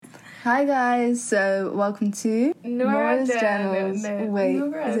Hi guys, so welcome to Nora's Journals. No, Wait,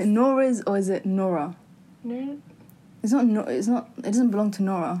 Nora's. is it Nora's or is it Nora? No. It's not. It doesn't belong to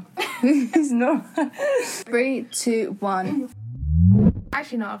Nora. Who's Nora? 3, 2, 1.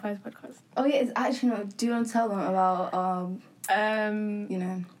 Actually, not our first podcast. Oh yeah, it's actually not. Do you want to tell them about you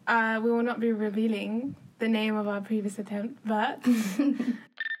know? We will not be revealing the name of our previous attempt, but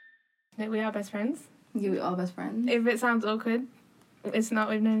we are best friends. Yeah, we are best friends. If it sounds awkward, it's not.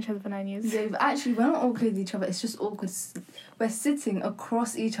 We've known each other for 9 years. Yeah, but actually, we're not awkward with each other. It's just awkward. We're sitting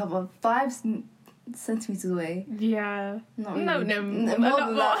across each other 5 centimeters away. Yeah. Not really. No, more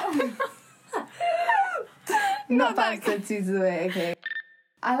than that. Not 5 centimeters away. Okay.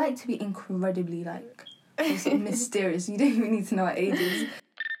 I like to be incredibly sort of mysterious. You don't even need to know our ages.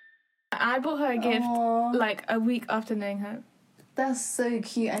 I bought her a gift Aww. a week after knowing her. That's so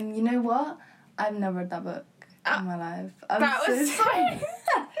cute. And you know what? I've never read that book in my life. That was sorry.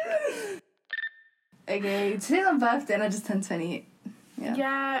 Okay, today's my birthday and I just turned 20.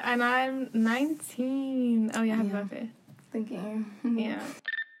 Yeah, and I'm 19. Oh yeah, happy birthday. Thank you. Yeah.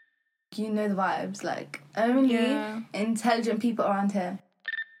 You know the vibes. Only Yeah. intelligent people around here.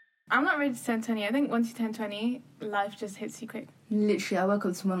 I'm not ready to turn 20. I think once you turn 20, life just hits you quick. Literally, I woke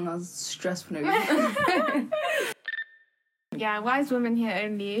up this morning and I was stressed for no reason. Yeah, wise women here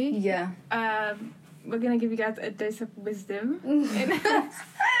only. Yeah. We're going to give you guys a dose of wisdom. No one's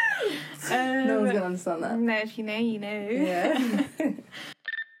going to understand that. No, if you know, you know. Yeah.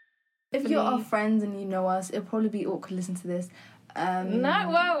 If you're our friends and you know us, it'll probably be awkward to listen to this. No,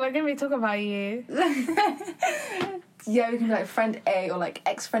 well, we're going to be talking about you. Yeah, we can be friend A or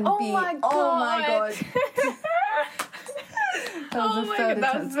ex-friend Oh B. my God. Oh my god.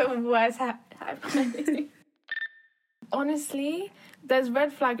 That was the worst happening. Honestly, there's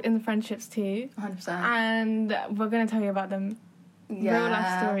red flag in the friendships too. 100%. And we're going to tell you about them. Yeah. Real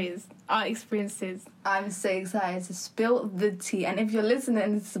life stories, our experiences. I'm so excited to spill the tea. And if you're listening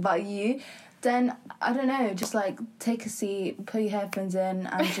and it's about you, then, I don't know, just take a seat, put your headphones in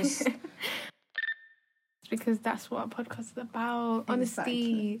and just... Because that's what our podcast is about. Exactly.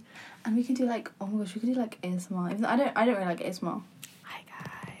 Honesty. And we can do oh my gosh, we could do ASMR. Even though I don't really like ASMR. Hi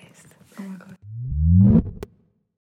guys. Oh my god.